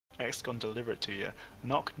X gonna deliver it to you.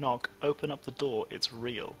 Knock, knock, open up the door, it's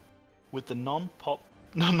real. With the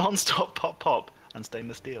non-stop pop and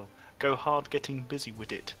stainless steel. Go hard getting busy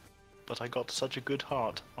with it. But I got such a good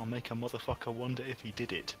heart, I'll make a motherfucker wonder if he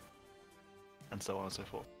did it. And so on and so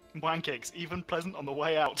forth. Pancakes, even pleasant on the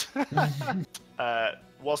way out.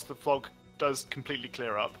 Whilst the fog does completely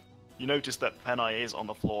clear up, you notice that Penai is on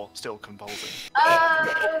the floor, still convulsing.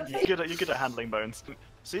 You're good at handling bones.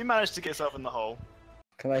 So you managed to get yourself in the hole.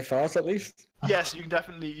 Can I fart at least? Yes, you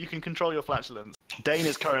can control your flatulence. Dane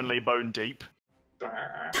is currently bone deep.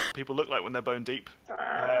 People look like when they're bone deep.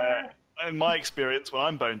 In my experience, when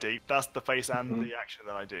I'm bone deep, that's the face and the action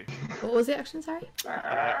that I do. What was the action, sorry?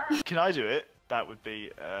 Can I do it? That would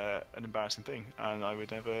be an embarrassing thing, and I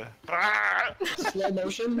would never... Slow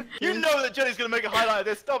motion? You know that Jenny's going to make a highlight of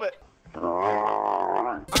this, stop it!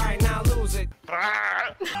 Alright, now lose it.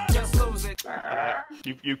 Just lose it.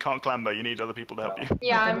 You can't clamber, you need other people to help you.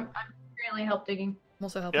 Yeah, I'm currently help digging. I'm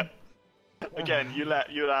also helping. Yep. Again, you let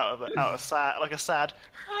out of sad, like a sad...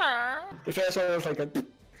 The first one was like a...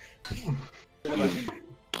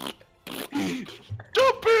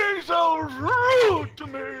 Stop being so rude to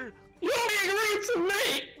me! You're being rude to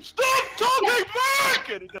me! Stop talking back!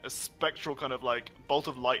 And a spectral kind of like bolt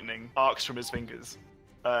of lightning arcs from his fingers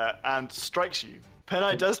and strikes you.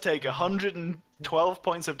 Penai does take 112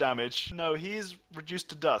 points of damage. No, he's reduced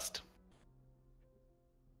to dust.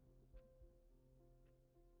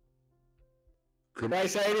 Can I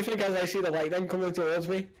say anything as I see the lightning coming towards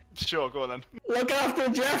me? Sure, go on then. Look after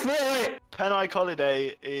Jeff, really! Penai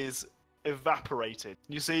Colliday is evaporated.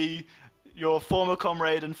 You see your former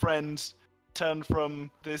comrade and friend turn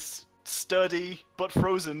from this sturdy but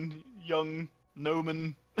frozen young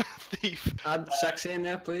gnomon thief. Add sexy in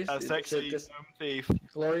there, please. A sexy gnome thief.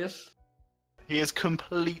 Glorious. He is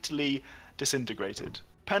completely disintegrated.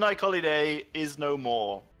 Penai Colliday is no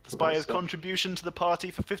more. Despite his contribution to the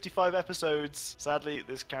party for 55 episodes, sadly,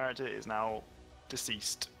 this character is now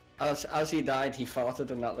deceased. As he died, he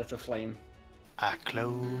farted and that lit a flame. I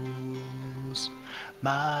close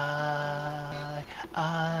my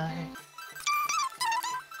eye.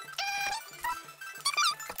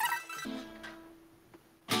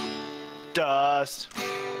 Dust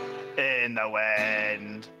in the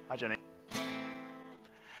wind. Hi, Jenny.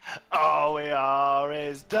 All we are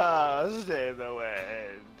is dust in the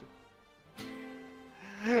wind.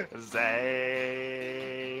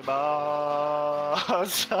 Same old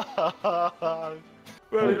song.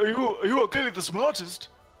 Well, you are clearly the smartest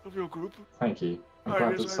of your group. Thank you. I'm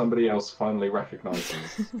glad that somebody else finally recognizes.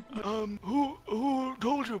 Who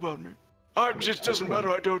told you about me? It just doesn't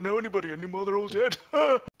matter. I don't know anybody anymore. They're all dead.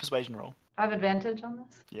 Persuasion roll. I have advantage on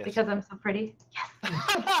this? Yes. Because I'm so pretty? Yes!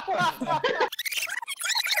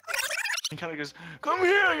 He kind of goes, "Come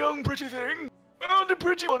here, young pretty thing. Oh, the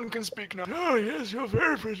pretty one can speak now. Oh, yes, you're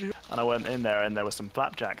very pretty." And I went in there and there were some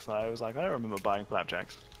flapjacks. And I was like, I don't remember buying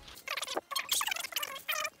flapjacks.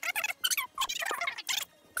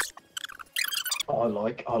 I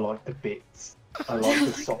like the bits. I like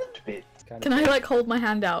the soft bits. Can I like hold my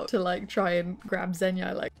hand out to like try and grab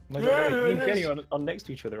Xenia like? Me and Jenny on next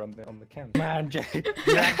to each other on the cam. Man, Jenny,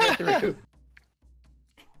 drag her through.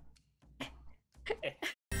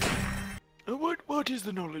 What is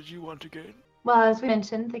the knowledge you want to gain? Well, as we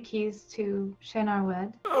mentioned, the keys to Shaynar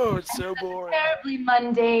Wed. Oh, it's so boring. Terribly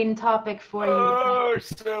mundane topic for you. Oh,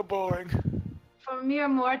 it's so boring. For mere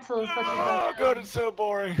mortals such as Oh, God, it's so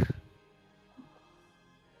boring.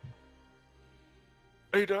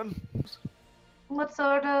 Are you done? What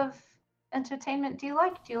sort of entertainment do you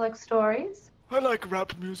like? Do you like stories? I like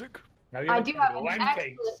rap music. I do have an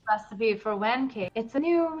excellent recipe for wan cake. It's a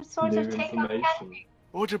new sort of take on pancake.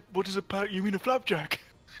 What is a pack? You mean a flapjack?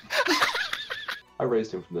 I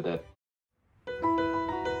raised him from the dead.